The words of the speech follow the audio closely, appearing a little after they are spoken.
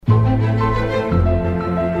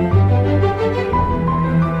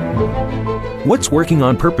What's working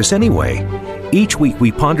on purpose anyway? Each week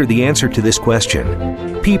we ponder the answer to this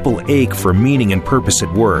question. People ache for meaning and purpose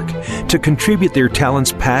at work, to contribute their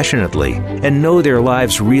talents passionately, and know their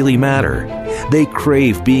lives really matter. They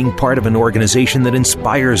crave being part of an organization that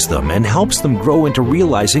inspires them and helps them grow into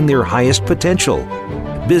realizing their highest potential.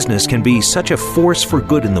 Business can be such a force for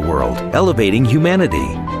good in the world, elevating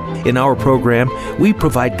humanity. In our program, we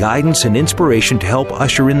provide guidance and inspiration to help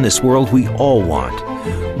usher in this world we all want.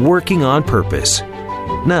 Working on Purpose.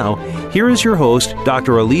 Now, here is your host,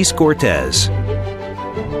 Dr. Elise Cortez.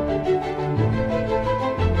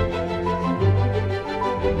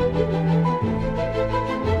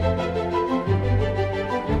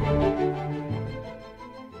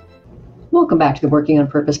 Welcome back to the Working on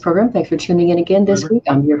Purpose program. Thanks for tuning in again this week.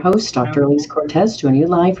 I'm your host, Dr. Elise Cortez, joining you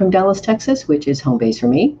live from Dallas, Texas, which is home base for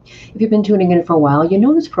me. If you've been tuning in for a while, you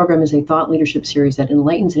know this program is a thought leadership series that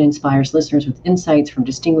enlightens and inspires listeners with insights from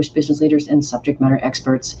distinguished business leaders and subject matter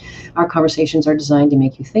experts. Our conversations are designed to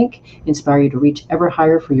make you think, inspire you to reach ever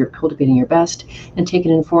higher for your cultivating your best, and take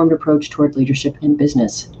an informed approach toward leadership and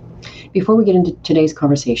business. Before we get into today's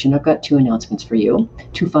conversation, I've got two announcements for you,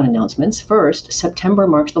 two fun announcements. First, September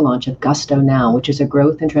marks the launch of Gusto Now, which is a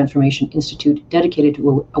growth and transformation institute dedicated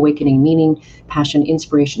to awakening meaning, passion,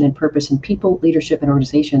 inspiration, and purpose in people, leadership, and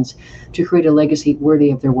organizations to create a legacy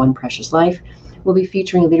worthy of their one precious life. We'll be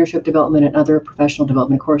featuring leadership development and other professional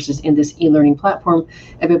development courses in this e-learning platform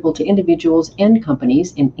available to individuals and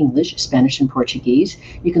companies in English, Spanish, and Portuguese.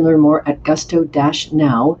 You can learn more at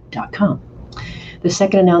gusto-now.com. The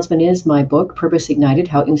second announcement is my book, Purpose Ignited,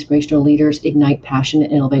 How Inspirational Leaders Ignite Passion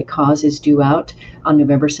and Elevate Cause, is due out on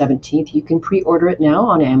November 17th. You can pre-order it now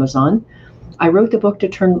on Amazon. I wrote the book to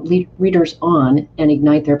turn readers on and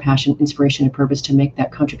ignite their passion, inspiration, and purpose to make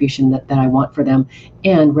that contribution that I want for them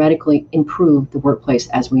and radically improve the workplace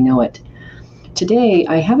as we know it. Today,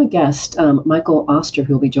 I have a guest, Michael Oster,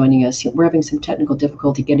 who will be joining us. We're having some technical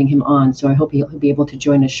difficulty getting him on, so I hope he'll be able to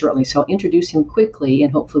join us shortly. So I'll introduce him quickly,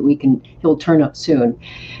 and hopefully he'll turn up soon.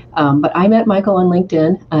 But I met Michael on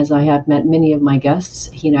LinkedIn, as I have met many of my guests.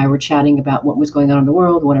 He and I were chatting about what was going on in the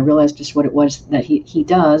world, when I realized just what it was that he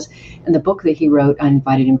does, and the book that he wrote, I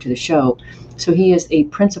invited him to the show. So he is a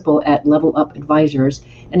principal at Level Up Advisors,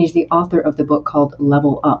 and he's the author of the book called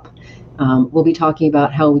Level Up. We'll be talking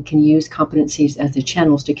about how we can use competencies as the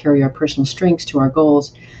channels to carry our personal strengths to our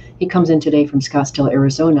goals. He comes in today from Scottsdale,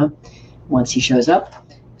 Arizona, once he shows up.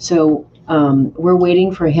 So we're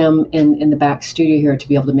waiting for him in the back studio here to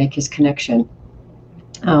be able to make his connection.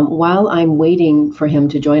 While I'm waiting for him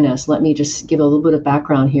to join us, let me just give a little bit of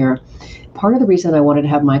background here. Part of the reason I wanted to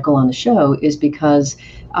have Michael on the show is because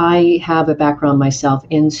I have a background myself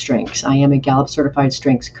in strengths. I am a Gallup certified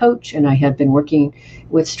strengths coach, and I have been working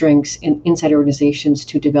with strengths inside organizations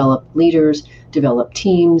to develop leaders, develop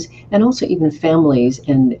teams, and also even families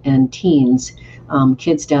and teens,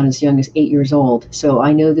 kids down as young as 8 years old. So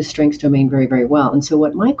I know the strengths domain very, very well. And so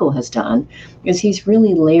what Michael has done is he's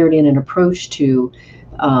really layered in an approach to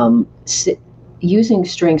using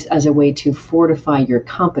strengths as a way to fortify your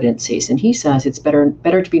competencies. And he says it's better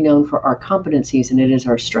to be known for our competencies than it is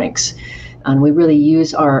our strengths. And we really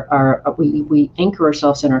use we anchor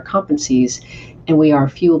ourselves in our competencies, and we are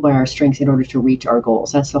fueled by our strengths in order to reach our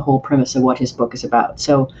goals. That's the whole premise of what his book is about.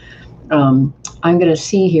 So I'm going to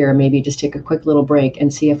see here, maybe just take a quick little break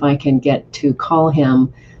and see if I can get to call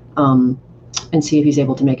him and see if he's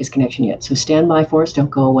able to make his connection yet. So stand by for us. Don't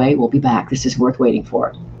go away. We'll be back. This is worth waiting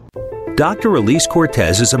for. Dr. Elise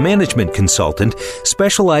Cortez is a management consultant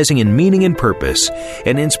specializing in meaning and purpose.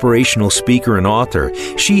 An inspirational speaker and author,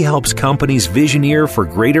 she helps companies visioneer for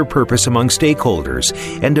greater purpose among stakeholders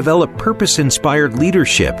and develop purpose-inspired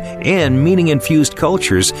leadership and meaning-infused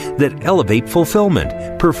cultures that elevate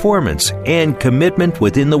fulfillment, performance, and commitment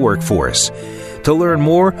within the workforce. To learn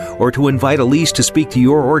more or to invite Elise to speak to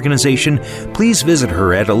your organization, please visit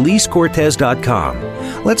her at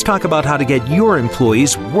EliseCortez.com. Let's talk about how to get your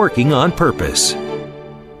employees working on purpose.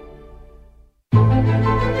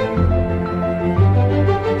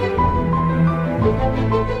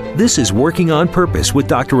 This is Working on Purpose with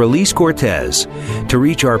Dr. Elise Cortez. To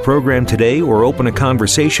reach our program today or open a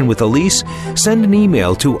conversation with Elise, send an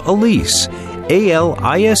email to Elise,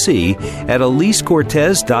 A-L-I-S-E, at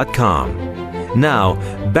EliseCortez.com. Now,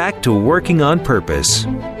 back to Working on Purpose.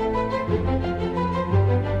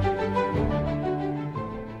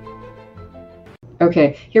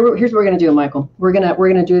 Okay, here's what we're going to do, Michael. We're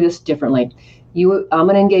gonna do this differently. I'm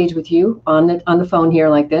going to engage with you on the phone here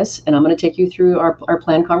like this, and I'm going to take you through our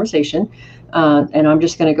planned conversation. And I'm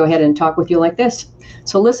just going to go ahead and talk with you like this.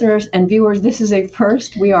 So listeners and viewers, this is a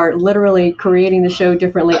first. We are literally creating the show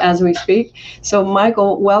differently as we speak. So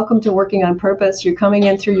Michael, welcome to Working on Purpose. You're coming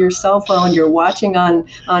in through your cell phone. You're watching on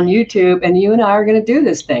YouTube, and you and I are going to do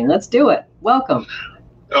this thing. Let's do it. Welcome.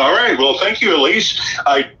 All right. Well, thank you, Elise.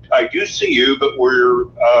 I do see you, but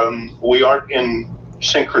we aren't in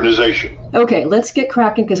synchronization. Okay, let's get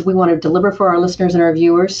cracking because we want to deliver for our listeners and our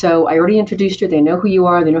viewers. So I already introduced you. They know who you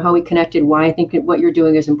are. They know how we connected, why I think that what you're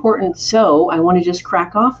doing is important. So I want to just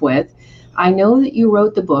crack off with, I know that you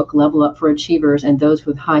wrote the book, Level Up for Achievers and Those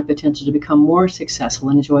with High Potential to Become More Successful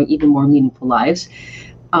and Enjoy Even More Meaningful Lives.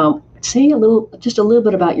 Say just a little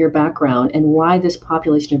bit about your background and why this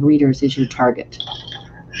population of readers is your target.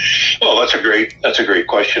 Well, that's a great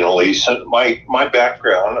question, Elise. My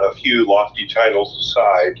background, a few lofty titles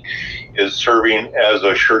aside, is serving as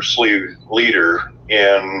a shirt sleeve leader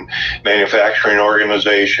in manufacturing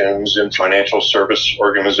organizations, in financial service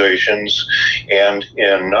organizations, and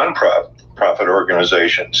in nonprofit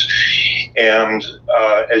organizations. And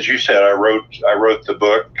as you said, I wrote the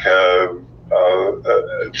book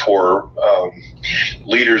for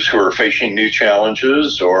leaders who are facing new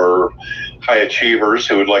challenges, or high achievers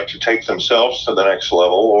who would like to take themselves to the next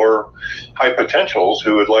level, or high potentials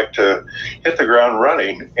who would like to hit the ground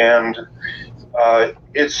running. And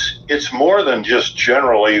it's more than just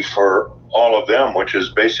generally for all of them, which is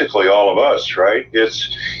basically all of us, right?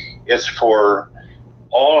 It's for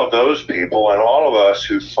all of those people and all of us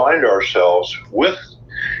who find ourselves with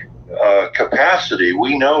capacity,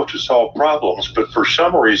 we know, to solve problems, but for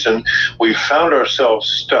some reason we found ourselves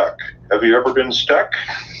stuck. Have you ever been stuck?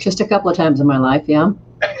 Just a couple of times in my life, yeah.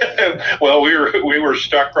 Well, we were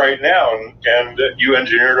stuck right now, and you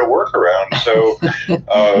engineered a workaround. So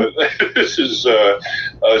this is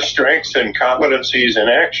strengths and competencies in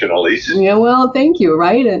action, Elise. Yeah, well, thank you.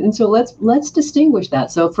 Right, and so let's distinguish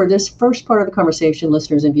that. So for this first part of the conversation,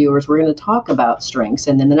 listeners and viewers, we're going to talk about strengths,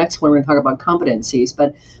 and then the next one we're going to talk about competencies.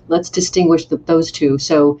 But let's distinguish those two.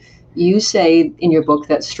 So you say in your book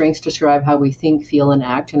that strengths describe how we think, feel, and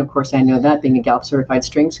act, and of course I know that being a Gallup certified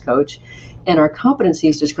strengths coach. And our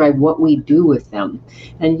competencies describe what we do with them.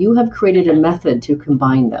 And you have created a method to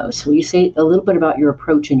combine those. Will you say a little bit about your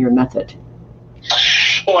approach and your method?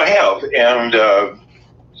 Well, I have. And,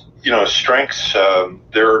 strengths,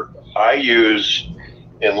 I use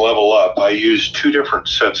in Level Up, I use two different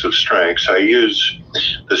sets of strengths. I use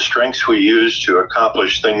the strengths we use to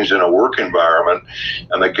accomplish things in a work environment,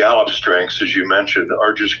 and the Gallup strengths, as you mentioned,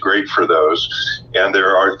 are just great for those. And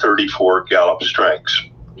there are 34 Gallup strengths.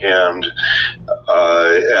 And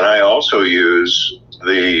I also use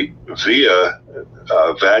the VIA,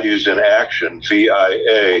 Values in Action,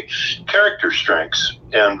 VIA, character strengths.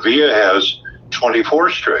 And VIA has 24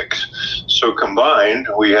 strengths. So combined,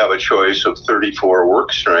 we have a choice of 34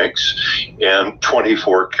 work strengths and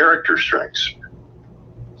 24 character strengths.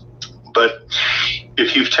 But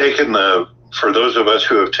if you've taken for those of us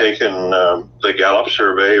who have taken the Gallup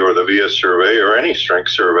survey or the VIA survey or any strength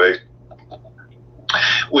survey,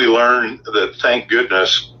 we learn that, thank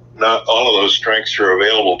goodness, not all of those strengths are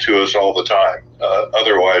available to us all the time.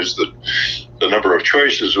 Otherwise, the number of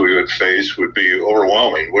choices we would face would be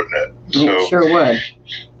overwhelming, wouldn't it? So, sure would.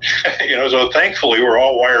 So thankfully, we're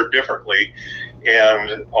all wired differently.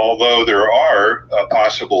 And although there are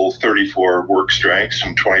possible 34 work strengths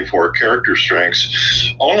and 24 character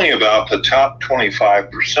strengths, only about the top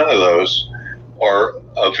 25% of those are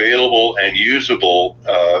available and usable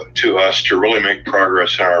to us to really make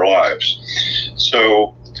progress in our lives.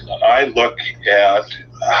 So I look at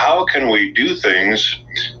how can we do things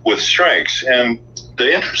with strengths. And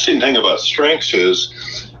the interesting thing about strengths is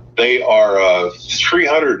they are a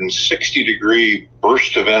 360-degree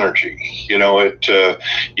burst of energy.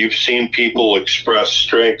 You've seen people express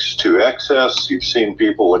strengths to excess. You've seen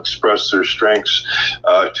people express their strengths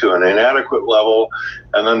to an inadequate level.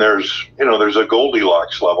 And then there's a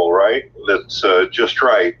Goldilocks level, right? That's just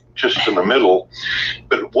right, just in the middle.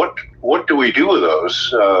 But what do we do with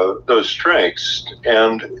those strengths?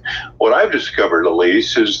 And what I've discovered,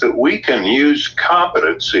 Elise, is that we can use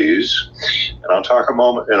competencies, and I'll talk in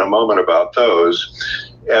a moment about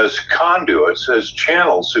those, as conduits, as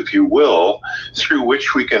channels, if you will, through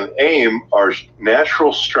which we can aim our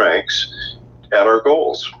natural strengths at our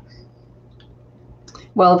goals.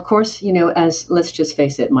 Well, of course, let's just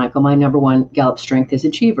face it, Michael, my number one Gallup strength is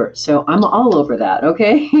achiever. So I'm all over that,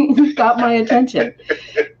 okay? You've got my attention.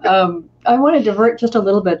 I want to divert just a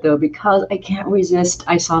little bit, though, because I can't resist.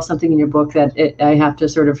 I saw something in your book that I have to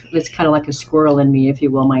it's kind of like a squirrel in me, if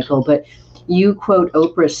you will, Michael. But You quote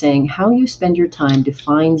Oprah saying, "How you spend your time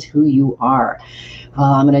defines who you are."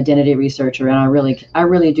 I'm an identity researcher, and I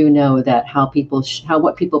really do know that what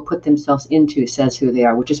people put themselves into says who they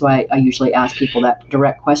are, which is why I usually ask people that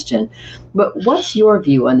direct question. But what's your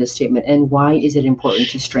view on this statement, and why is it important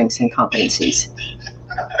to strengths and competencies?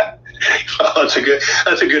 Well, that's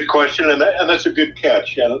a good question, and that's a good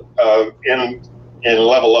catch. And in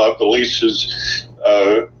Level Up, Elise has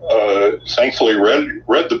thankfully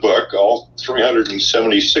read the book, all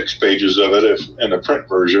 376 pages of it in the print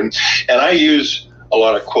version, and I use a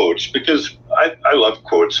lot of quotes because I love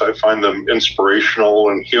quotes. I find them inspirational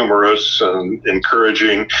and humorous and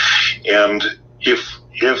encouraging. And if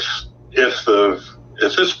this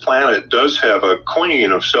planet does have a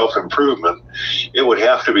queen of self-improvement, it would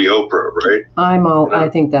have to be Oprah, right? I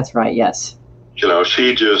think that's right. Yes.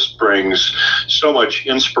 She just brings so much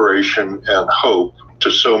inspiration and hope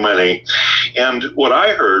to so many. And what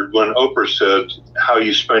I heard when Oprah said, "How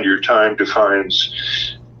you spend your time defines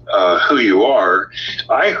who you are,"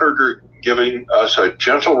 I heard her giving us a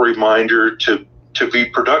gentle reminder to be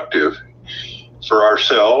productive for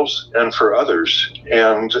ourselves and for others.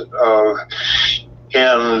 And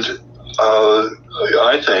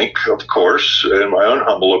I think, of course, in my own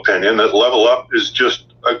humble opinion, that Level Up is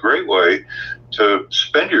just a great way to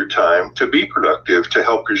spend your time, to be productive, to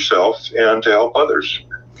help yourself and to help others.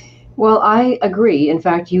 Well, I agree. In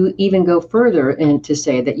fact, you even go further to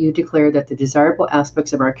say that you declare that the desirable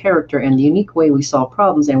aspects of our character and the unique way we solve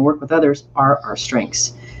problems and work with others are our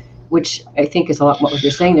strengths, which I think is a lot what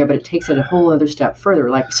you're saying there, but it takes it a whole other step further.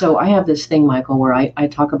 So I have this thing, Michael, where I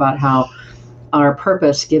talk about how our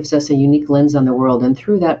purpose gives us a unique lens on the world. And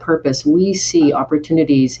through that purpose, we see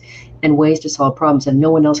opportunities and ways to solve problems that no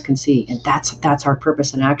one else can see. And that's our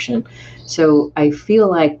purpose in action. So I feel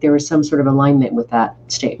like there is some sort of alignment with that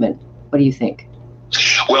statement. What do you think?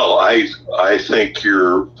 Well, I think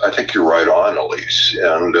you're right on, Elise.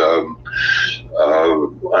 And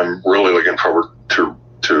I'm really looking forward to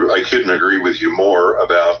I couldn't agree with you more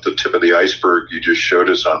about the tip of the iceberg you just showed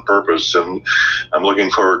us on purpose, and I'm looking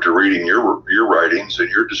forward to reading your writings and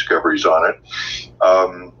your discoveries on it.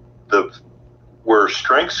 Where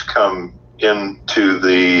strengths come into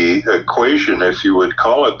the equation, if you would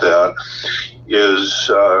call it that,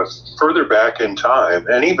 is further back in time,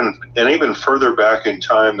 and even further back in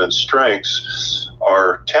time than strengths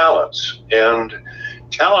are talents, and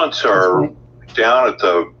talents are down at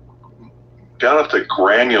the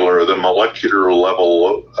granular, the molecular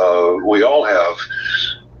level. We all have.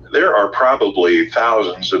 There are probably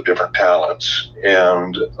thousands of different talents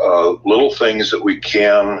and little things that we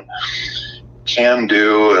can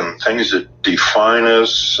do, and things that define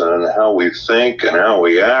us and how we think and how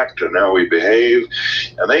we act and how we behave.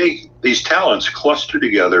 And these talents cluster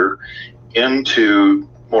together into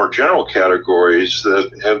more general categories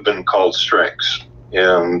that have been called strengths.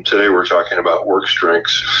 And today we're talking about work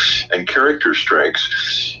strengths and character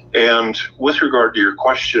strengths. And with regard to your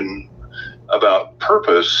question about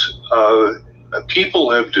purpose,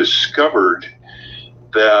 people have discovered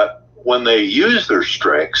that when they use their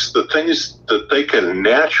strengths, the things that they can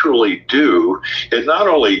naturally do, it not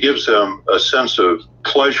only gives them a sense of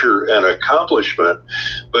pleasure and accomplishment,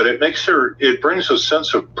 but it brings a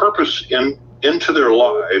sense of purpose into their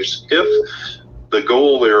lives if the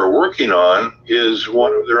goal they're working on is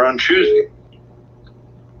one of their own choosing.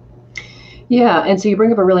 Yeah, and so you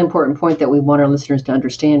bring up a really important point that we want our listeners to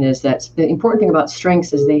understand, is that the important thing about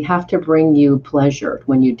strengths is they have to bring you pleasure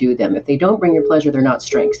when you do them. If they don't bring you pleasure, they're not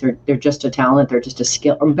strengths. They're just a talent. They're just a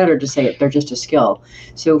skill. Or better to say it, they're just a skill.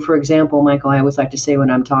 So, for example, Michael, I always like to say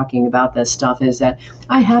when I'm talking about this stuff is that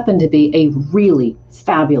I happen to be a really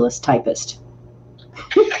fabulous typist.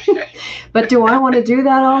 But do I want to do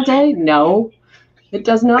that all day? No. It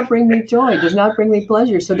does not bring me joy. It does not bring me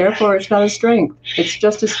pleasure. So therefore, it's not a strength. It's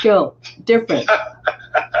just a skill. Different.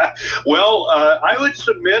 Well, I would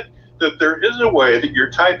submit that there is a way that your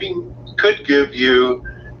typing could give you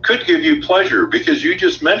pleasure, because you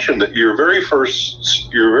just mentioned that your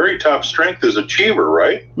very top strength is achiever,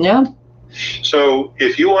 right? Yeah. So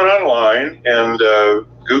if you went online and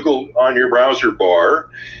Googled on your browser bar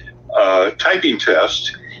typing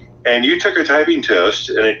test, and you took a typing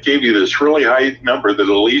test and it gave you this really high number that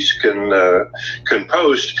Elise can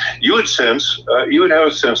post, you would have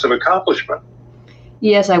a sense of accomplishment.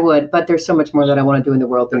 Yes, I would, but there's so much more that I want to do in the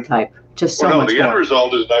world than type. Just so much more. The end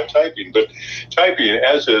result is not typing, but typing,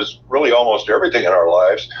 as is really almost everything in our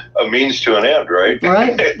lives, a means to an end, right?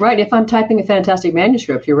 Right. If I'm typing a fantastic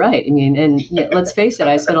manuscript, you're right. I mean, and let's face it,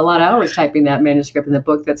 I spent a lot of hours typing that manuscript in the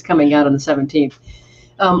book that's coming out on the 17th.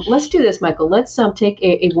 Let's do this, Michael. Let's take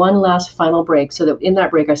a one last final break, so that in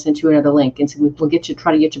that break I sent you another link, and so we'll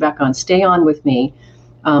try to get you back on. Stay on with me.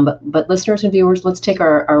 But listeners and viewers, let's take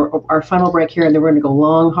our final break here, and then we're going to go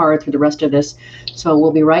long, hard through the rest of this. So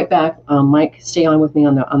we'll be right back. Mike, stay on with me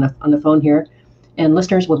on the phone here. And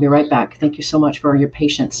listeners, we'll be right back. Thank you so much for your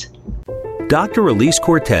patience. Dr. Elise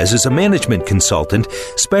Cortes is a management consultant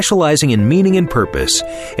specializing in meaning and purpose.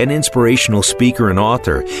 An inspirational speaker and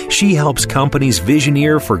author, she helps companies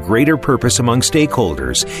visioneer for greater purpose among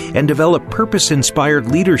stakeholders and develop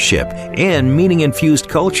purpose-inspired leadership and meaning-infused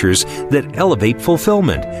cultures that elevate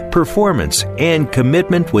fulfillment, performance, and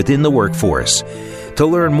commitment within the workforce. To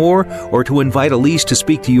learn more or to invite Elise to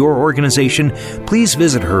speak to your organization, please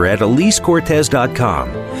visit her at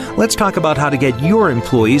EliseCortes.com. Let's talk about how to get your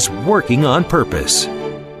employees working on purpose.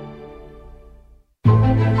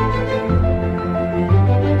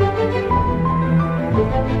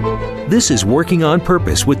 This is Working on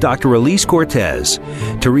Purpose with Dr. Elise Cortes.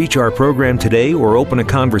 To reach our program today or open a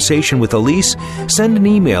conversation with Elise, send an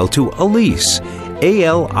email to Elise,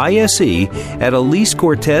 A-L-I-S-E, at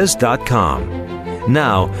EliseCortes.com.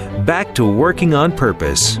 Now, back to Working on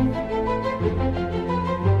Purpose.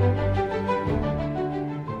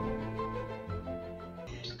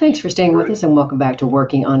 Thanks for staying with us, and welcome back to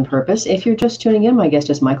Working on Purpose. If you're just tuning in, my guest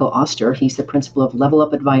is Michael Oster. He's the principal of Level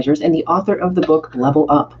Up Advisors and the author of the book Level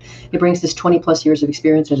Up. He brings his 20-plus years of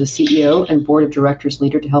experience as a CEO and board of directors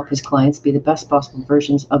leader to help his clients be the best possible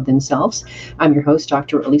versions of themselves. I'm your host,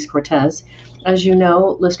 Dr. Elise Cortes. As you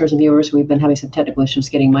know, listeners and viewers, we've been having some technical issues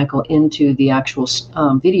getting Michael into the actual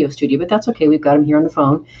video studio, but that's okay. We've got him here on the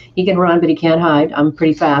phone. He can run, but he can't hide. I'm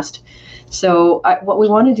pretty fast. So what we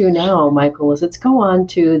want to do now, Michael, is let's go on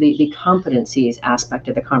to the competencies aspect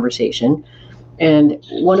of the conversation. And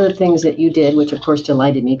one of the things that you did, which of course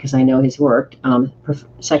delighted me because I know his work,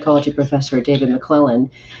 psychology professor David McClellan,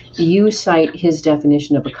 you cite his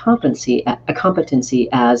definition of a competency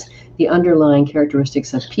as the underlying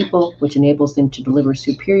characteristics of people which enables them to deliver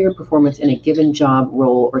superior performance in a given job,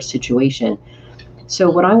 role, or situation. So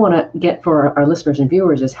what I want to get for our listeners and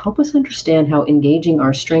viewers is help us understand how engaging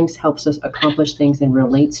our strengths helps us accomplish things and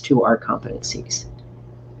relates to our competencies.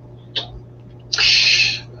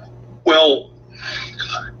 Well,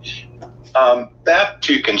 back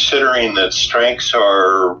to considering that strengths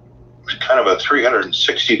are kind of a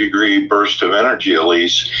 360-degree burst of energy,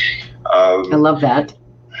 Elise. I love that.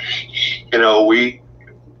 You know, imagine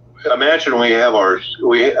on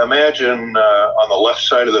the left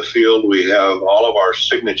side of the field, we have all of our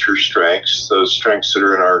signature strengths, those strengths that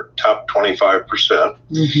are in our top 25%,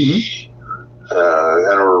 mm-hmm.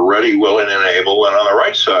 And are ready, willing, and able. And on the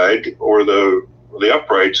right side, or the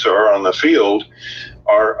uprights are on the field,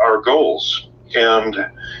 are our goals. And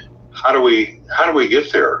how do we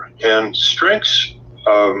get there? And strengths,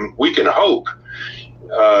 we can hope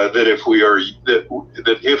that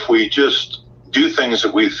if we just do things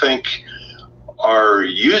that we think are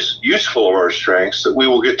useful of our strengths, that we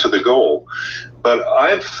will get to the goal. But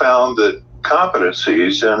I've found that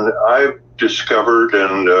competencies, and I've discovered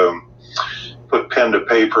and put pen to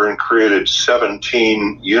paper and created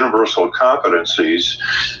 17 universal competencies,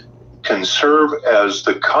 can serve as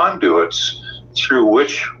the conduits through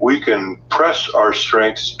which we can press our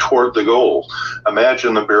strengths toward the goal.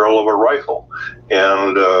 Imagine the barrel of a rifle,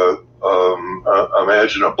 and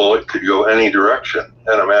imagine a bullet could go any direction,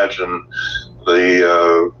 and imagine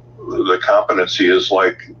the competency is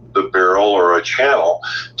like the barrel or a channel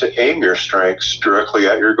to aim your strengths directly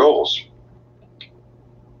at your goals.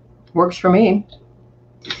 Works for me.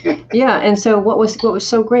 Yeah, and so what was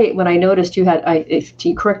so great when I noticed you had,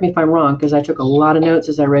 correct me if I'm wrong, because I took a lot of notes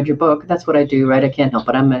as I read your book. That's what I do, right? I can't help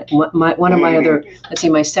it.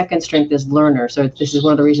 My second strength is learner. So this is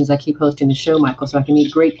one of the reasons I keep hosting the show, Michael, so I can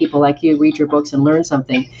meet great people like you, read your books, and learn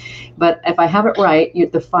something. But if I have it right,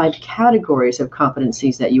 the 5 categories of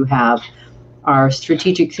competencies that you have are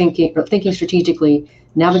strategic thinking, or thinking strategically,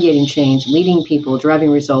 navigating change, leading people,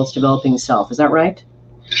 driving results, developing self. Is that right?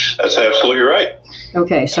 That's absolutely right.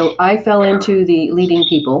 Okay, so I fell into the leading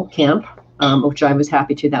people camp, which I was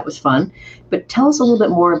happy to. That was fun. But tell us a little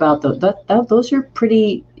bit more about those are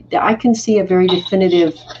pretty. I can see a very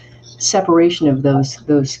definitive separation of those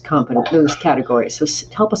categories. So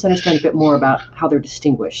help us understand a bit more about how they're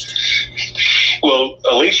distinguished. Well,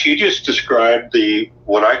 Elise, you just described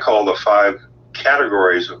what I call the 5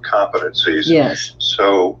 categories of competencies. Yes.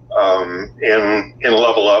 So in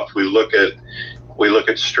Level Up, we look at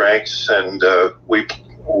strengths, and I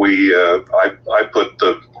put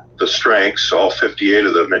the strengths, all 58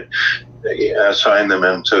 of them, assign them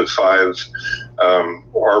into 5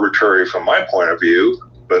 arbitrary, from my point of view,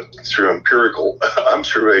 but through empirical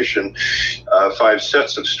observation, 5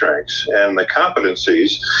 sets of strengths. And the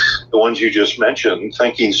competencies, the ones you just mentioned,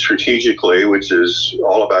 thinking strategically, which is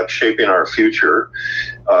all about shaping our future,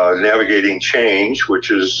 navigating change, which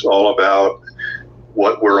is all about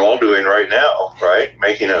what we're all doing right now, right?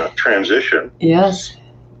 Making a transition. Yes.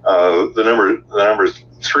 The number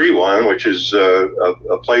 3 one, which is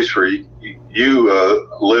a place where you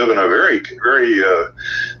live in a very, very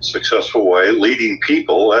successful way, leading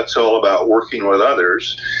people. That's all about working with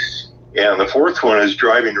others. And the 4th one is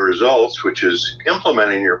driving results, which is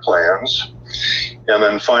implementing your plans. And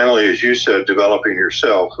then finally, as you said, developing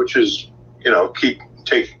yourself, which is,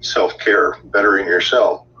 take self-care, bettering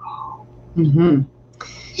yourself. Mm-hmm.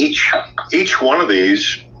 Each one of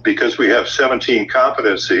these, because we have 17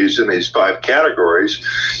 competencies in these 5 categories,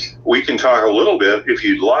 we can talk a little bit, if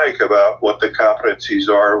you'd like, about what the competencies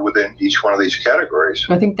are within each one of these categories.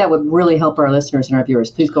 I think that would really help our listeners and our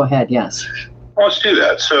viewers. Please go ahead. Yes. Well, let's do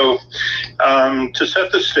that. So to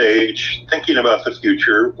set the stage, thinking about the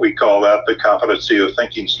future, we call that the competency of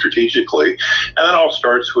thinking strategically. And that all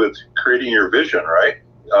starts with creating your vision, right?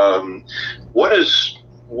 What is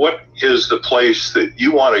the place that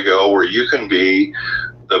you want to go where you can be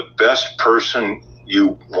the best person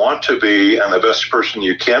you want to be and the best person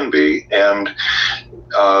you can be? And,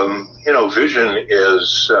 vision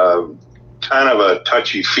is kind of a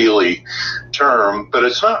touchy-feely term, but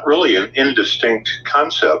it's not really an indistinct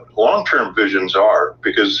concept. Long-term visions are,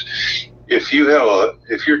 because if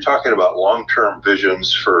you're talking about long-term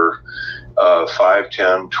visions for 5,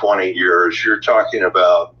 10, 20 years, you're talking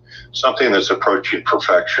about something that's approaching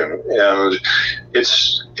perfection, and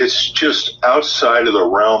it's just outside of the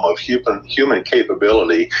realm of human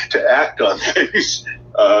capability to act on things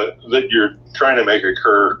that you're trying to make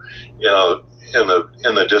occur, in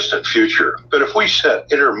the distant future. But if we set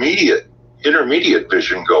intermediate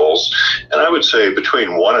vision goals, and I would say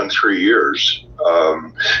between 1 and 3 years,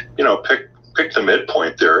 pick the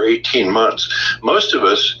midpoint there, 18 months. Most of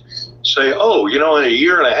us say, in a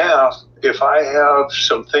year and a half, if I have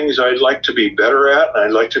some things I'd like to be better at, and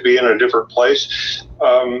I'd like to be in a different place,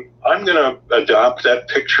 I'm going to adopt that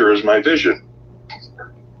picture as my vision.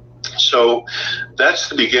 So that's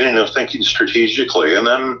the beginning of thinking strategically. And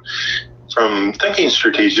then from thinking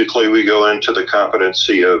strategically, we go into the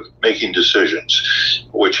competency of making decisions,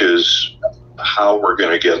 which is how we're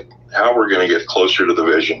going to get closer to the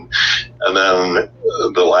vision. And then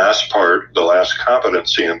the last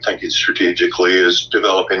competency in thinking strategically is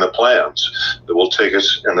developing the plans that will take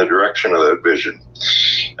us in the direction of that vision.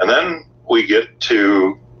 And then we get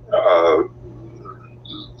to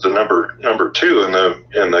the number 2 in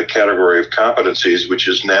the category of competencies, which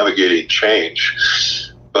is navigating change.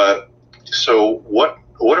 But so what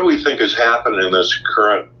do we think has happened in this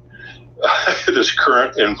current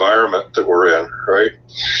environment that we're in, right?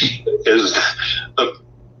 Is the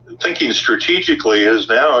thinking strategically is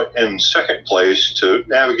now in second place to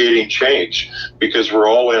navigating change, because we're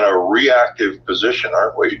all in a reactive position,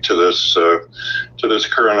 aren't we, to this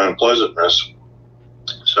current unpleasantness.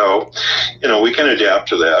 So, we can adapt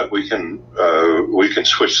to that. We can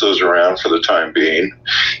switch those around for the time being.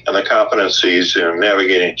 And the competencies in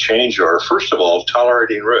navigating change are, first of all,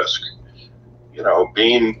 tolerating risk.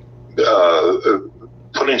 Being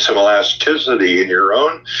putting some elasticity in your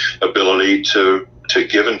own ability to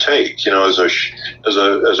give and take. As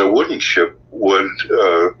a wooden ship would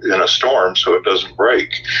in a storm, so it doesn't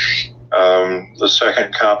break. The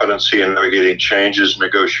second competency in navigating change is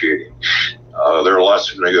negotiating. There are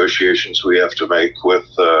lots of negotiations we have to make with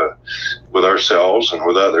ourselves and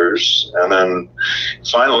with others. And then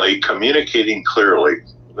finally, communicating clearly.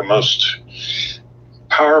 The most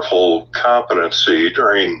powerful competency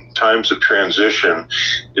during times of transition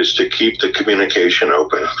is to keep the communication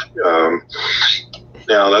open.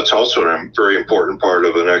 Now, that's also a very important part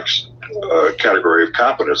of the next category of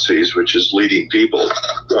competencies, which is leading people.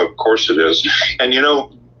 Of course it is. And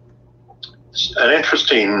an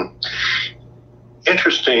interesting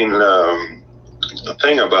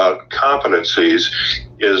thing about competencies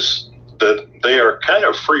is that they are kind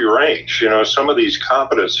of free range. Some of these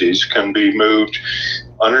competencies can be moved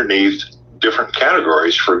underneath different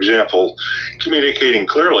categories. For example, communicating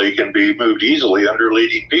clearly can be moved easily under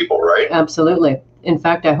leading people, right? Absolutely. In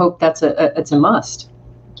fact, I hope it's a must.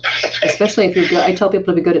 Especially if you're good. I tell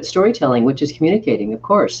people to be good at storytelling, which is communicating, of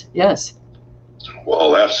course. Yes.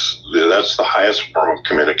 Well, that's the highest form of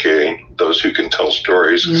communicating, those who can tell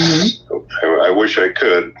stories. Mm-hmm. I wish I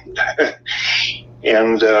could.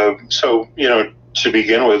 And so, to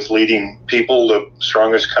begin with, leading people, the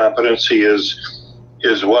strongest competency is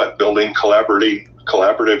what? Building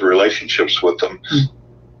collaborative relationships with them.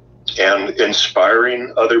 and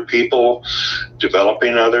inspiring other people,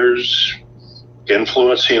 developing others,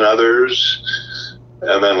 influencing others,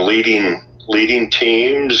 and then leading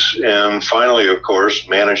teams, and finally, of course,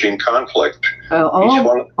 managing conflict.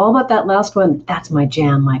 All about that last one. That's my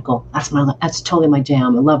jam, Michael. That's totally my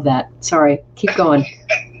jam. I love that. Sorry, keep going.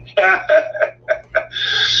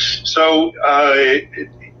 So,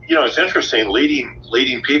 it's interesting.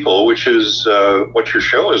 Leading people, which is what your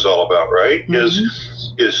show is all about, right?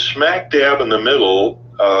 Mm-hmm. Is smack dab in the middle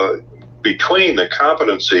between the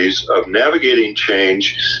competencies of navigating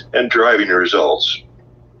change and driving results.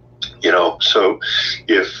 So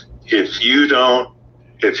if you don't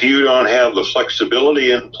have the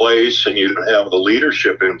flexibility in place and you don't have the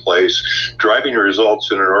leadership in place, driving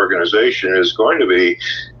results in an organization is going to be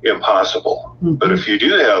impossible. Mm-hmm. But if you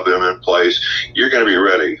do have them in place, you're going to be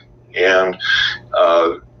ready. And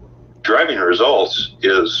driving results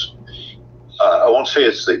is, I won't say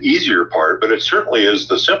it's the easier part, but it certainly is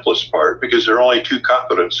the simplest part, because there are only two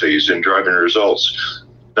competencies in driving results.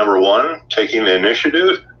 Number one, taking the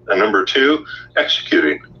initiative, and number two,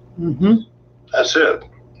 executing. Mm-hmm. That's it.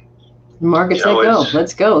 Market, say, go.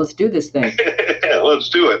 Let's go. Let's do this thing. Let's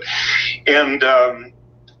do it. And,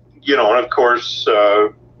 and of course,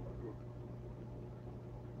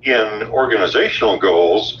 in organizational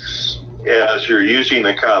goals, as you're using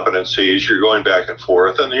the competencies, you're going back and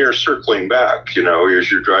forth, and you're circling back.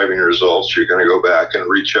 As you're driving results, you're going to go back and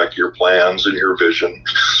recheck your plans and your vision,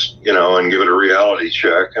 and give it a reality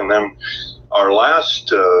check. And then our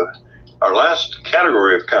last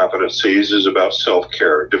category of competencies is about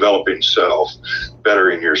self-care, developing self,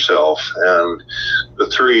 bettering yourself. And the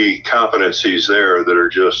three competencies there that are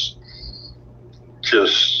just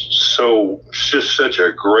such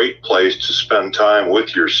a great place to spend time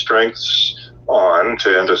with your strengths on,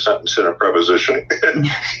 to end a sentence in a preposition,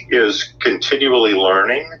 is continually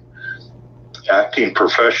learning, acting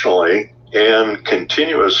professionally, and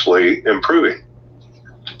continuously improving.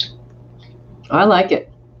 I like it.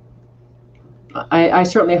 I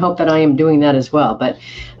certainly hope that I am doing that as well. But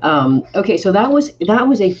okay, so that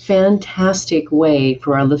was a fantastic way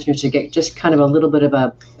for our listeners to get just kind of a little bit of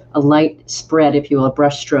a light spread, if you will, a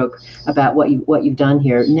brushstroke about what you've done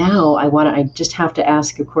here. Now I just have to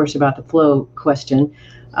ask, of course, about the flow question.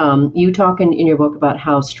 You talk in your book about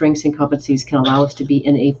how strengths and competencies can allow us to be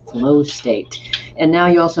in a flow state, and now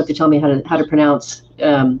you also have to tell me how to pronounce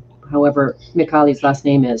however Micali's last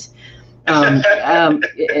name is.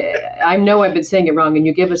 I know I've been saying it wrong, and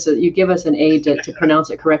you give us an aid to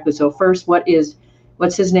pronounce it correctly. So first,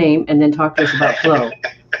 what's his name, and then talk to us about flow.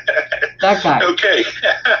 That guy. Okay,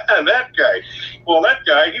 that guy. Well, that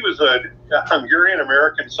guy, he was a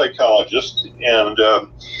Hungarian-American psychologist, and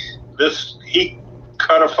he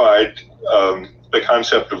codified the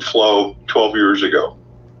concept of flow 12 years ago.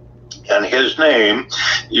 And his name,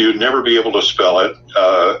 you'd never be able to spell it,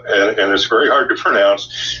 and it's very hard to pronounce.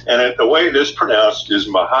 And the way it is pronounced is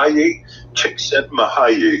Mihaly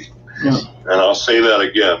Csikszentmihalyi. Yeah. And I'll say that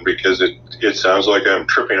again because it sounds like I'm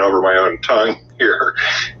tripping over my own tongue here.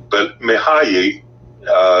 But Mihaly.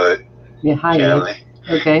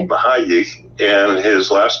 Okay. Mihaly, and his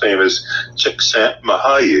last name is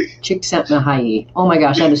Csikszentmihalyi. Csikszentmihalyi. Oh my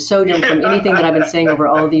gosh, that is so different from anything that I've been saying over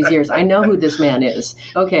all of these years. I know who this man is.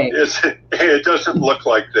 Okay. It doesn't look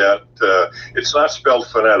like that. It's not spelled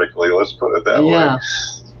phonetically. Let's put it that way.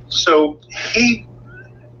 So he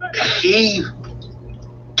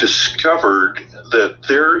discovered that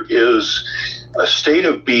there is a state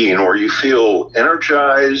of being where you feel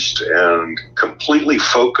energized and completely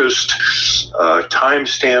focused. Time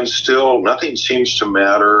stands still. Nothing seems to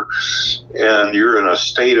matter. And you're in a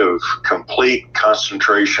state of complete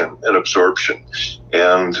concentration and absorption.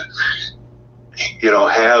 And,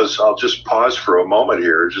 I'll just pause for a moment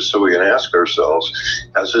here just so we can ask ourselves,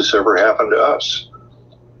 has this ever happened to us?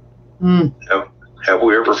 Have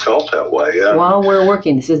we ever felt that way? While we're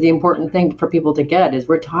working, this is the important thing for people to get, is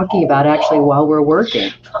we're talking about actually while we're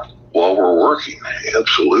working. While we're working,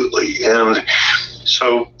 absolutely. And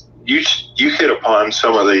so you hit upon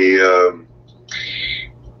some of the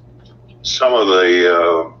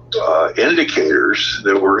indicators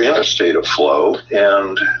that we're in a state of flow,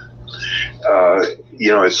 and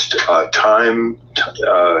it's time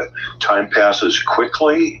passes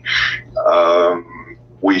quickly.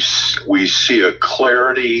 We see a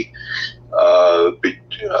clarity of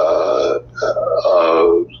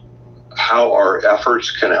how our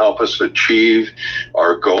efforts can help us achieve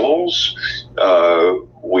our goals.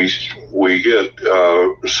 We get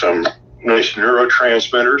some nice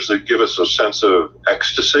neurotransmitters that give us a sense of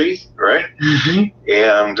ecstasy, right? Mm-hmm.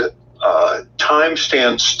 And time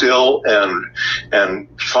stands still, and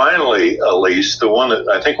finally, Elise, the one that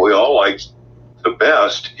I think we all like the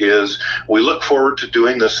best is we look forward to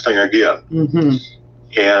doing this thing again. Mm-hmm.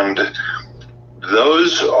 And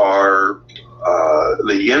those are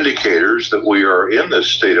the indicators that we are in this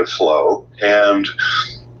state of flow. And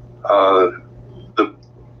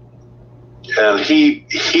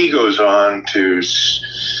he goes on to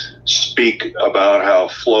speak about how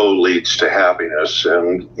flow leads to happiness,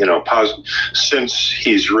 and since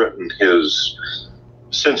he's written his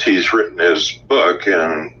book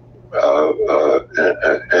and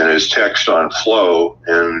his text on flow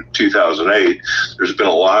in 2008, there's been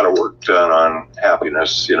a lot of work done on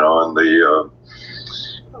happiness, and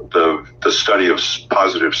the study of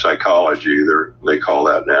positive psychology, they call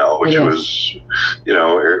that now, which was,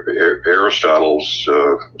 Aristotle's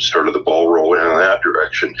started the ball rolling in that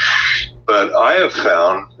direction. But I have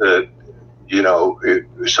found that,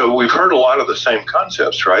 so we've heard a lot of the same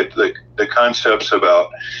concepts, right? The concepts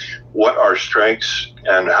about what are strengths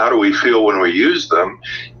and how do we feel when we use them.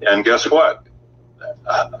 And guess what?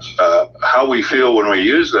 How we feel when we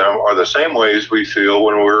use them are the same ways we feel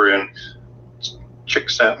when we're in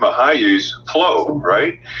Csikszentmihalyi's flow,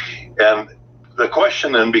 right? And the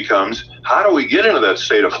question then becomes, how do we get into that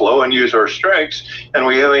state of flow and use our strengths? And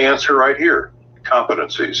we have the answer right here: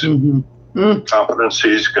 competencies. Mm-hmm. Mm.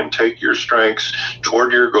 Competencies can take your strengths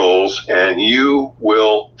toward your goals, and you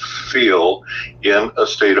will feel in a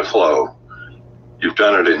state of flow. You've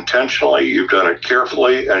done it intentionally, you've done it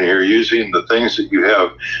carefully, and you're using the things that you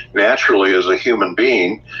have naturally as a human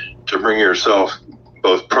being to bring yourself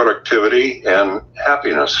both productivity and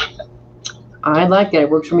happiness. I like that. It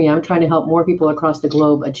works for me. I'm trying to help more people across the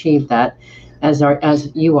globe achieve that, as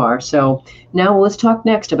you are. So now let's talk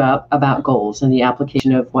next about goals and the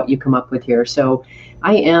application of what you come up with here. So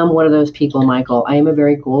I am one of those people, Michael. I am a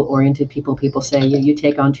very goal-oriented people. People say you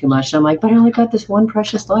take on too much. And I'm like, but I only got this one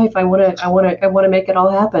precious life. I want to make it all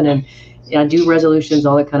happen, and I do resolutions,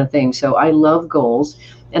 all that kind of thing. So I love goals.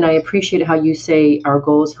 And I appreciate how you say our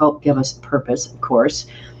goals help give us purpose, of course.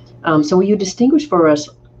 So will you distinguish for us,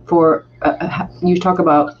 you talk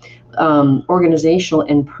about organizational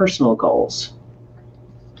and personal goals?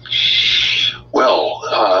 Well,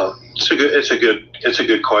 it's a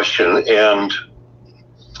good question. And,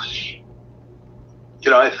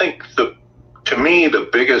 I think to me, the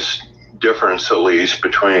biggest difference, at least,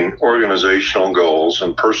 between organizational goals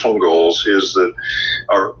and personal goals is that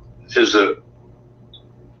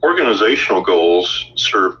organizational goals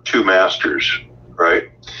serve two masters, right?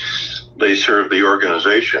 They serve the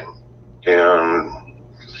organization, and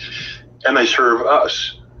they serve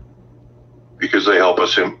us because they help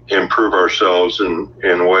us improve ourselves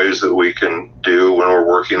in ways that we can do when we're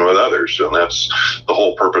working with others. And that's the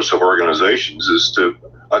whole purpose of organizations, is to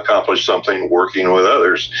accomplish something working with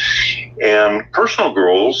others. And personal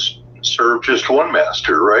goals serve just one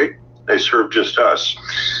master, right? They serve just us.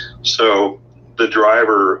 So the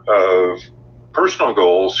driver of personal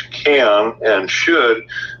goals can and should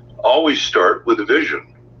always start with a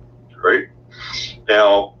vision, right?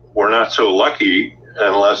 Now, we're not so lucky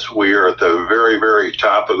unless we are at the very, very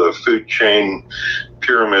top of the food chain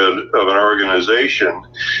pyramid of an organization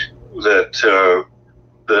that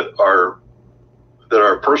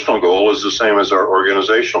our personal goal is the same as our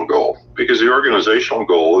organizational goal, because the organizational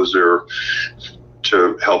goal is there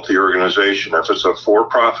to help the organization. If it's a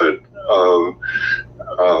for-profit,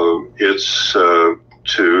 it's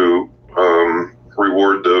to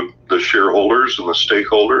reward the shareholders and the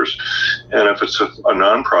stakeholders. And if it's a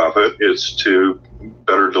nonprofit, it's to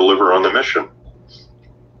better deliver on the mission.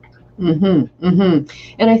 Mm-hmm, mm-hmm.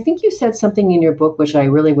 And I think you said something in your book which I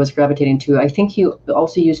really was gravitating to. I think you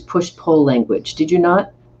also used push-pull language. Did you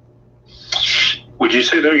not? Would you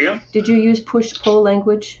say that again? Did you use push-pull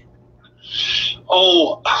language?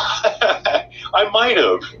 Oh, I might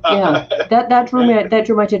have. Yeah, that drew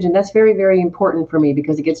my attention. That's very, very important for me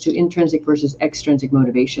because it gets to intrinsic versus extrinsic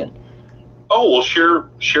motivation. Oh, well,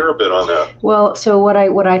 share a bit on that. Well, so what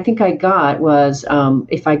I think I got was,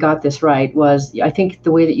 if I got this right, was I think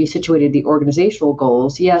the way that you situated the organizational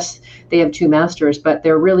goals. Yes, they have two masters, but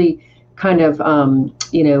they're really kind of,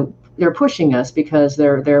 they're pushing us because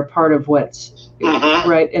they're part of what's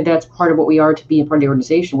right, and that's part of what we are to be a part of the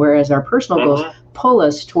organization. Whereas our personal goals pull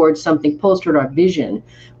us toward our vision,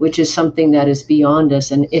 which is something that is beyond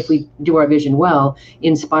us. And if we do our vision well,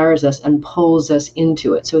 inspires us and pulls us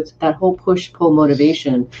into it. So it's that whole push-pull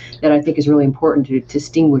motivation that I think is really important to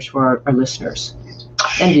distinguish for our listeners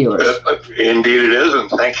and viewers. Indeed it is, and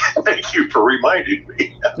thank you for reminding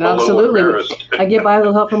me. Absolutely. I get by with a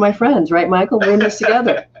little help from my friends, right, Michael? We're in this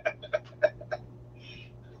together.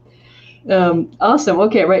 Awesome.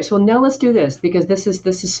 Okay, right. So now let's do this, because this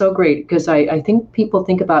is so great, because I think people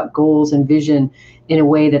think about goals and vision in a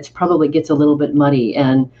way that's probably gets a little bit muddy.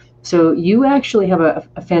 And so you actually have a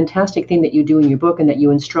fantastic thing that you do in your book, and that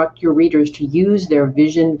you instruct your readers to use their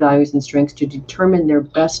vision, values, and strengths to determine their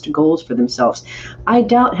best goals for themselves. I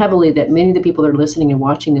doubt heavily that many of the people that are listening and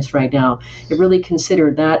watching this right now have really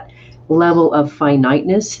considered that level of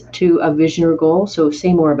finiteness to a vision or goal. So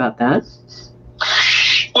say more about that.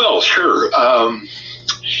 Well, sure.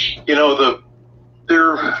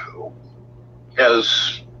 They're,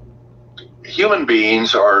 as human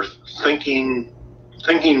beings are thinking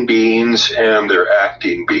beings, and they're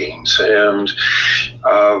acting beings. And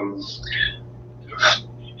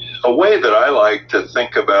a way that I like to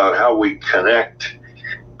think about how we connect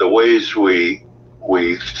the ways we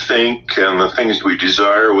think and the things we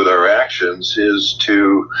desire with our actions is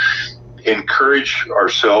to encourage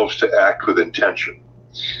ourselves to act with intention.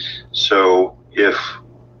 So if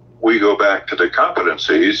we go back to the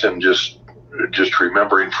competencies, and just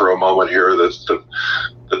remembering for a moment here that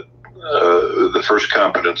the first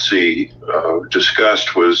competency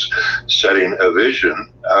discussed was setting a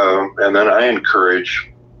vision, and then I encourage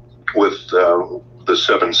with the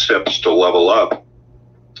 7 steps to level up,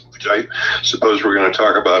 which I suppose we're going to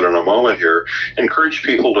talk about in a moment here. Encourage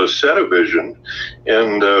people to set a vision,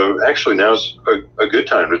 and actually now's a good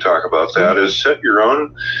time to talk about that. Is set your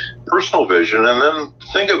own personal vision, and then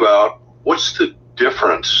think about what's the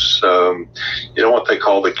difference, what they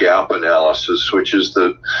call the gap analysis, which is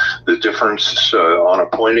the difference on a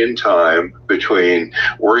point in time between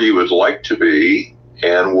where you would like to be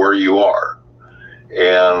and where you are.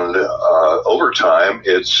 And over time,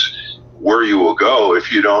 it's where you will go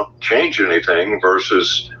if you don't change anything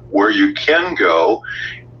versus where you can go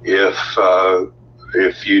if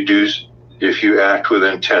you act with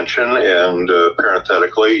intention and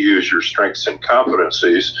parenthetically use your strengths and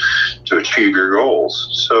competencies to achieve your goals.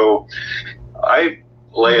 So I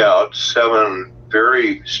lay out 7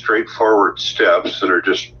 very straightforward steps that are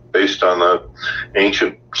just based on the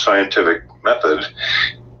ancient scientific method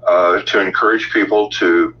to encourage people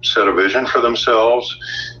to set a vision for themselves,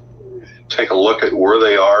 take a look at where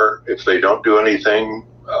they are if they don't do anything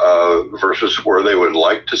versus where they would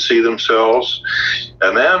like to see themselves,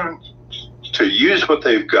 and then to use what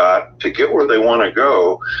they've got to get where they want to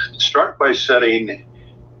go. Start by setting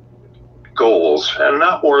goals, and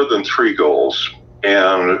not more than 3 goals.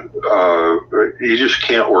 And you just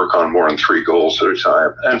can't work on more than 3 goals at a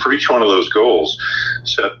time. And for each one of those goals,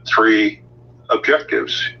 set 3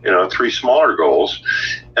 objectives, 3 smaller goals,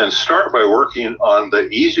 and start by working on the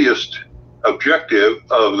easiest objective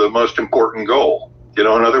of the most important goal. In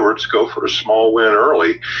other words, go for a small win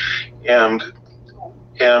early. And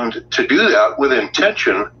to do that with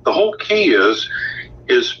intention, the whole key is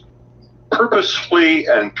purposefully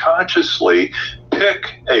and consciously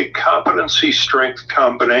pick a competency strength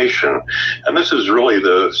combination. And this is really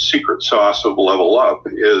the secret sauce of Level Up,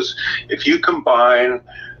 is if you combine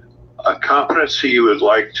a competency you would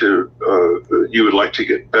like to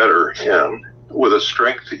get better in with a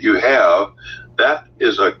strength that you have, that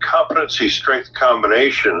is a competency strength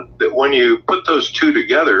combination that when you put those 2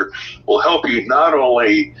 together will help you not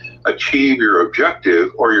only achieve your objective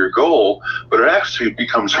or your goal, but it actually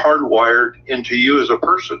becomes hardwired into you as a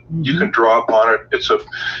person. Mm-hmm. You can draw upon it. It's a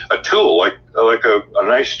tool, like a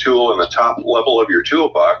nice tool in the top level of your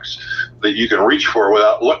toolbox that you can reach for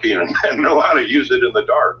without looking and know how to use it in the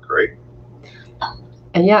dark, right?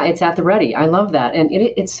 And yeah, it's at the ready. I love that. And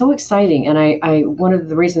it's so exciting. And I one of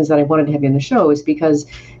the reasons that I wanted to have you on the show is because,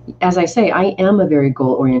 as I say, I am a very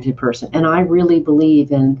goal-oriented person. And I really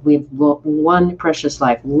believe in we have one precious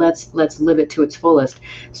life. Let's live it to its fullest.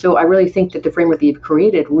 So I really think that the framework that you've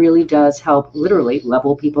created really does help literally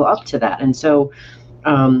level people up to that. And so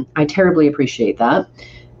I terribly appreciate that.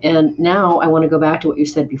 And now I want to go back to what you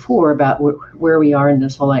said before about where we are in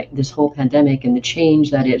this whole pandemic and the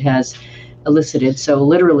change that it has elicited. So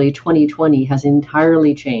literally 2020 has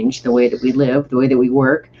entirely changed the way that we live, the way that we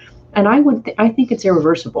work. And I think it's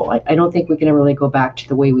irreversible. I don't think we can ever really go back to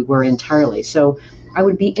the way we were entirely. So I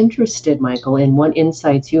would be interested, Michael, in what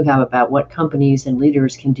insights you have about what companies and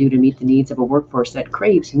leaders can do to meet the needs of a workforce that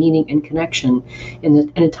craves meaning and connection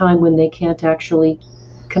in a time when they can't actually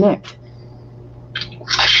connect.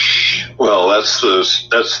 Well, that's the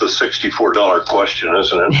 $64 question,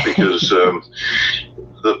 isn't it? Because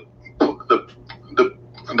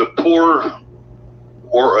the poor,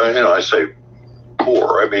 or I say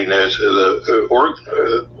poor, I mean as the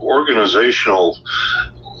organizational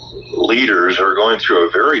leaders are going through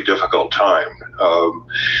a very difficult time.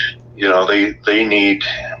 They need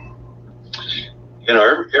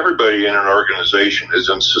everybody in an organization is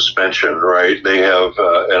in suspension, right? They have,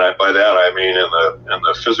 by that I mean in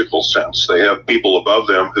the physical sense. They have people above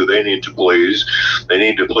them who they need to please. They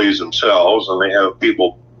need to please themselves, and they have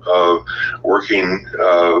people working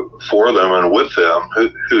for them and with them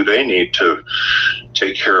who they need to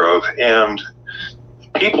take care of. And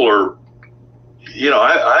people are,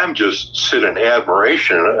 I'm just sit in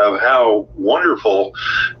admiration of how wonderful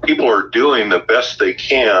people are doing the best they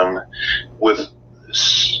can with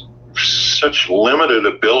such limited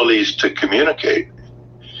abilities to communicate.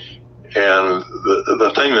 And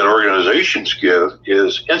the thing that organizations give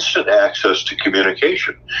is instant access to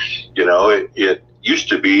communication. It used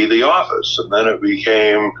to be the office, and then it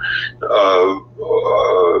became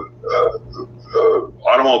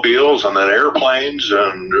automobiles, and then airplanes,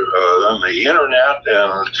 and then the internet.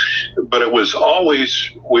 But it was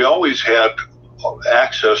we always had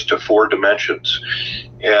access to 4 dimensions,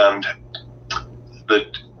 and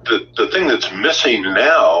the thing that's missing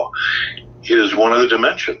now is one of the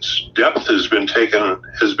dimensions. Depth has been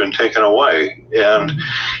taken away, and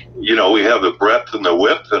we have the breadth and the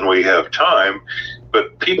width, and we have time,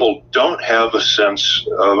 but people don't have a sense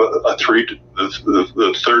of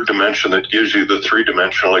the third dimension that gives you the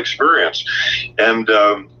 3-dimensional experience, and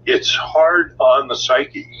it's hard on the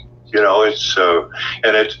psyche. We're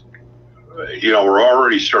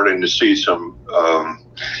already starting to see some.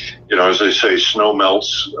 As they say, snow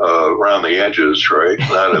melts around the edges, right?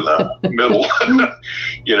 Not in the middle. And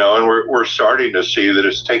we're starting to see that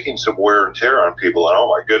it's taking some wear and tear on people. And oh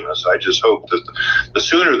my goodness, I just hope that the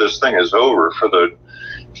sooner this thing is over for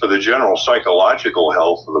the general psychological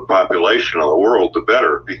health of the population of the world, the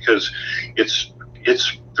better, because it's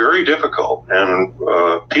very difficult, and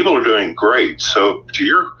people are doing great. So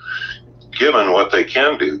given what they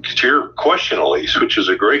can do, to your question, Elise, which is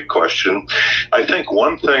a great question, I think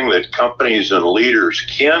one thing that companies and leaders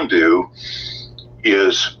can do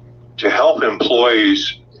is to help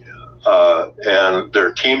employees and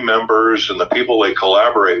their team members and the people they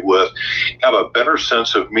collaborate with have a better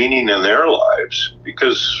sense of meaning in their lives.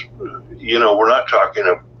 Because, we're not talking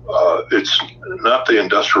it's not the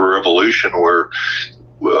Industrial Revolution where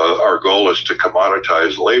our goal is to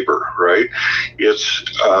commoditize labor, right? It's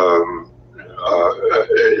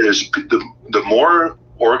the more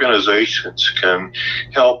organizations can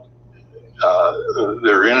help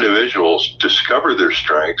their individuals discover their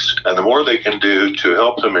strengths, and the more they can do to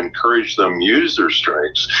help them encourage them use their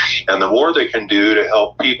strengths, and the more they can do to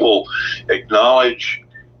help people acknowledge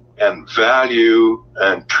and value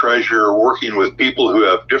and treasure working with people who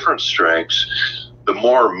have different strengths, the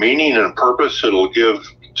more meaning and purpose it'll give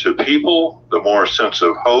to people, the more sense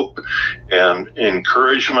of hope and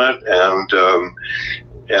encouragement, and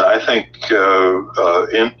I think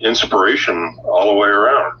inspiration all the way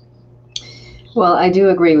around. Well, I do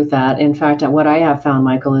agree with that. In fact, what I have found,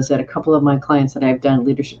 Michael, is that a couple of my clients that I've done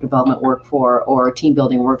leadership development work for or team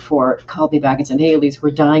building work for called me back and said, "Hey, Elise,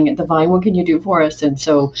 we're dying at the Vine. What can you do for us?" And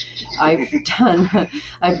so I've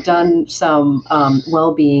done some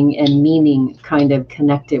well-being and meaning kind of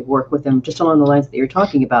connective work with them, just along the lines that you're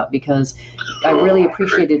talking about, because I really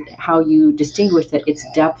appreciated how you distinguished that it's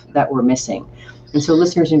depth that we're missing. And so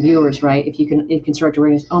listeners and viewers, right, if you can start to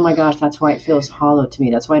recognize, oh my gosh, that's why it feels hollow to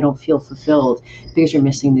me. That's why I don't feel fulfilled, because you're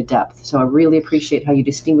missing the depth. So I really appreciate how you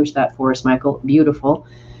distinguish that for us, Michael. Beautiful.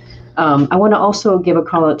 I want to also give a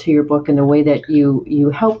call out to your book and the way that you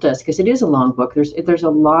helped us, because it is a long book. There's a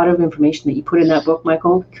lot of information that you put in that book,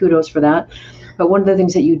 Michael. Kudos for that. But one of the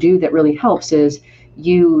things that you do that really helps is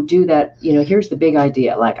you do that, here's the big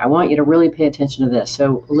idea. Like, I want you to really pay attention to this.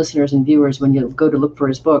 So listeners and viewers, when you go to look for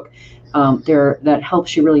his book, that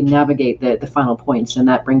helps you really navigate the final points, and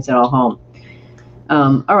that brings it all home.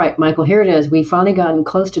 All right, Michael, here it is. We've finally gotten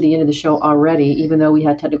close to the end of the show already, even though we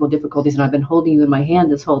had technical difficulties, and I've been holding you in my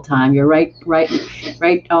hand this whole time. You're right,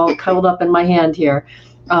 all cuddled up in my hand here.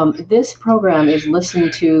 This program is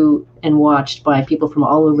listened to and watched by people from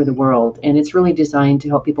all over the world, and it's really designed to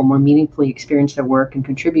help people more meaningfully experience their work and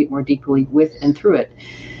contribute more deeply with and through it.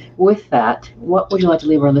 With that, what would you like to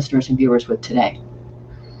leave our listeners and viewers with today?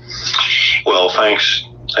 Well, thanks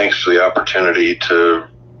for the opportunity to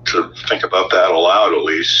think about that aloud,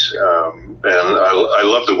 Elise. And I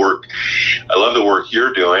love the work. I love the work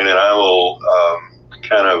you're doing, and I will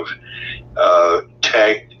kind of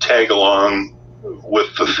tag along with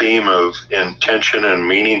the theme of intention and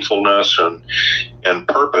meaningfulness and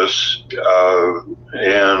purpose,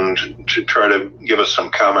 and to try to give us some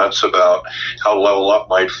comments about how Level Up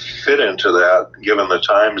might fit into that, given the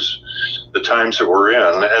times that we're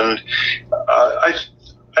in. And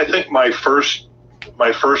I think my first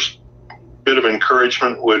bit of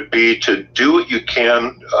encouragement would be to do what you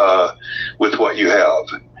can with what you have.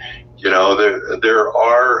 You know, there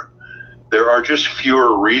are just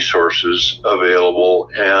fewer resources available,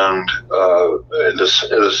 and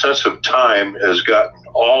the sense of time has gotten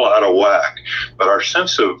all out of whack. But our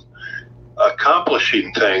sense of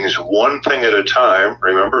accomplishing things one thing at a time,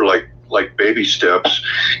 remember, like baby steps,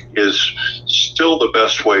 is still the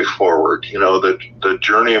best way forward. You know, the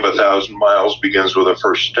journey of 1,000 miles begins with a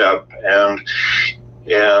first step, and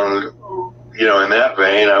you know, in that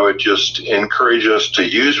vein, I would just encourage us to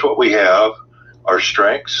use what we have, our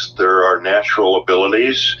strengths, there are natural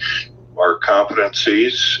abilities, our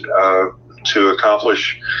competencies to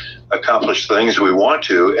accomplish things we want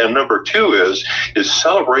to. And number two is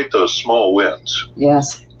celebrate those small wins.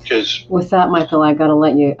 Yes. With that, Michael, I got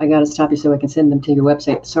to stop you so I can send them to your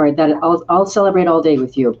website. Sorry, that I'll celebrate all day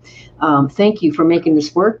with you. Thank you for making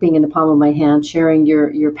this work, being in the palm of my hand, sharing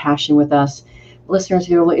your passion with us. Listeners, if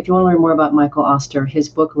you want to learn more about Michael Oster, his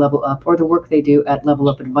book, Level Up, or the work they do at Level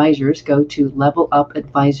Up Advisors, go to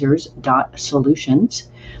levelupadvisors.solutions.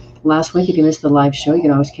 Last week, if you missed the live show, you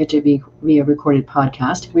can always catch it via recorded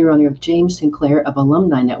podcast. We were on there with James Sinclair of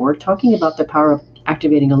Alumni Network, talking about the power of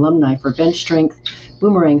activating alumni for bench strength,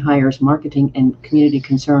 boomerang hires, marketing, and community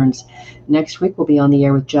concerns. Next week, we'll be on the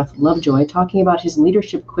air with Jeff Lovejoy, talking about his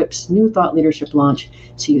Leadership Quips new thought leadership launch.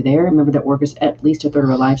 See you there. Remember that work is at least a third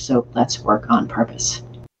of our life, so let's work on purpose.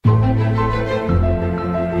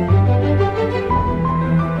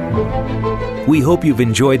 We hope you've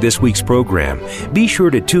enjoyed this week's program. Be sure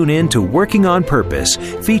to tune in to Working on Purpose,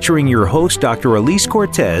 featuring your host, Dr. Elise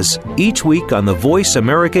Cortez, each week on the Voice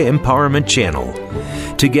America Empowerment Channel.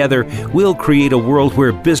 Together, we'll create a world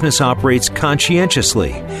where business operates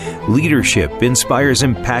conscientiously, leadership inspires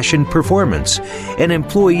impassioned performance, and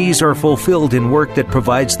employees are fulfilled in work that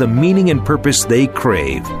provides the meaning and purpose they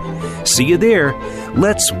crave. See you there.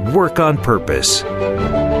 Let's work on purpose.